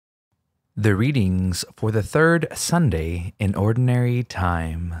The readings for the third Sunday in Ordinary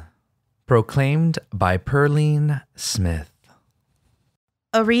Time, proclaimed by Pearline Smith.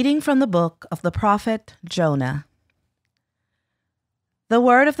 A reading from the book of the prophet Jonah. The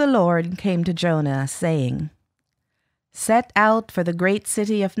word of the Lord came to Jonah, saying, "Set out for the great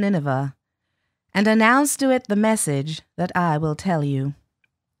city of Nineveh, and announce to it the message that I will tell you."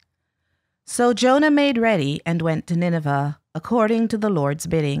 So Jonah made ready and went to Nineveh, according to the Lord's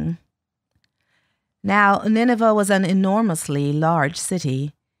bidding. Now Nineveh was an enormously large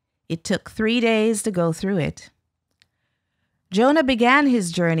city. It took 3 days to go through it. Jonah began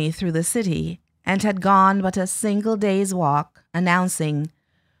his journey through the city and had gone but a single day's walk, announcing,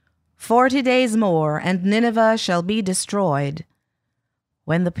 40 days more, and Nineveh shall be destroyed."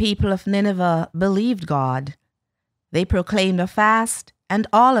 When the people of Nineveh believed God, they proclaimed a fast, and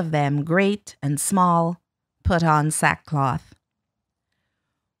all of them, great and small, put on sackcloth.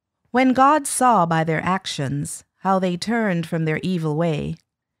 When God saw by their actions how they turned from their evil way,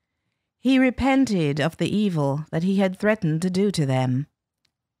 he repented of the evil that he had threatened to do to them.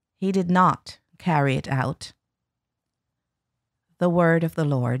 He did not carry it out. The word of the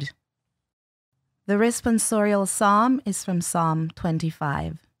Lord. The responsorial psalm is from Psalm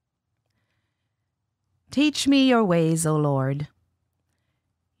 25. Teach me your ways, O Lord.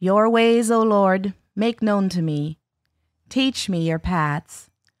 Your ways, O Lord, make known to me. Teach me your paths.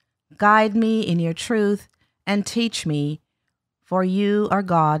 Guide me in your truth and teach me, for you are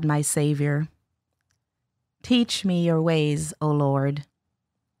God, my Savior. Teach me your ways, O Lord.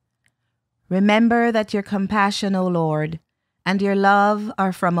 Remember that your compassion, O Lord, and your love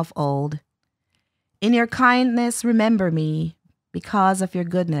are from of old. In your kindness remember me, because of your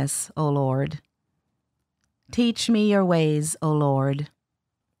goodness, O Lord. Teach me your ways, O Lord.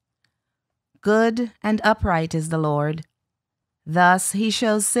 Good and upright is the Lord. Thus he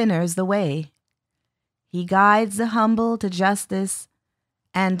shows sinners the way. He guides the humble to justice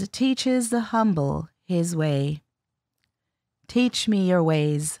and teaches the humble his way. Teach me your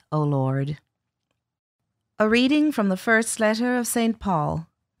ways, O Lord. A reading from the first letter of St. Paul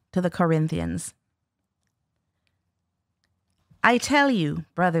to the Corinthians. I tell you,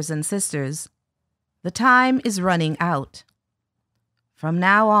 brothers and sisters, the time is running out. From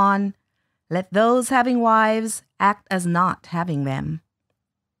now on, let those having wives act as not having them,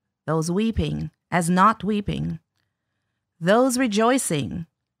 those weeping as not weeping, those rejoicing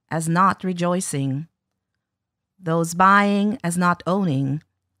as not rejoicing, those buying as not owning,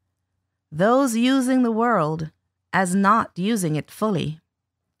 those using the world as not using it fully.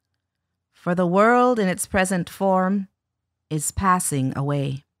 For the world in its present form is passing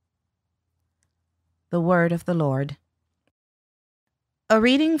away. The word of the Lord. A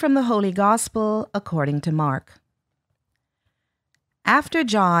reading from the Holy Gospel according to Mark. After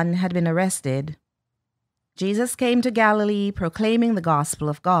John had been arrested, Jesus came to Galilee proclaiming the gospel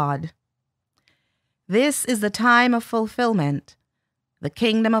of God. This is the time of fulfillment. The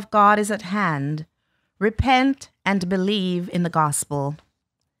kingdom of God is at hand. Repent and believe in the gospel.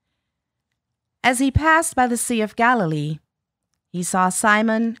 As he passed by the Sea of Galilee, he saw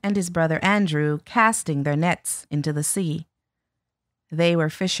Simon and his brother Andrew casting their nets into the sea. They were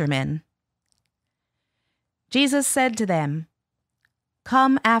fishermen. Jesus said to them,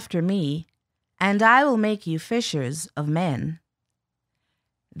 "Come after me, and I will make you fishers of men."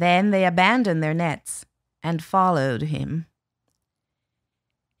 Then they abandoned their nets and followed him.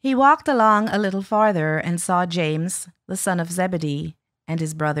 He walked along a little farther and saw James, the son of Zebedee, and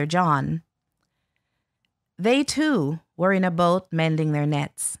his brother John. They too were in a boat mending their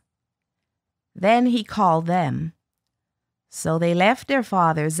nets. Then he called them. So they left their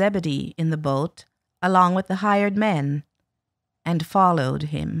father Zebedee in the boat, along with the hired men, and followed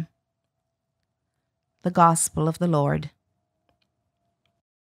him. The Gospel of the Lord.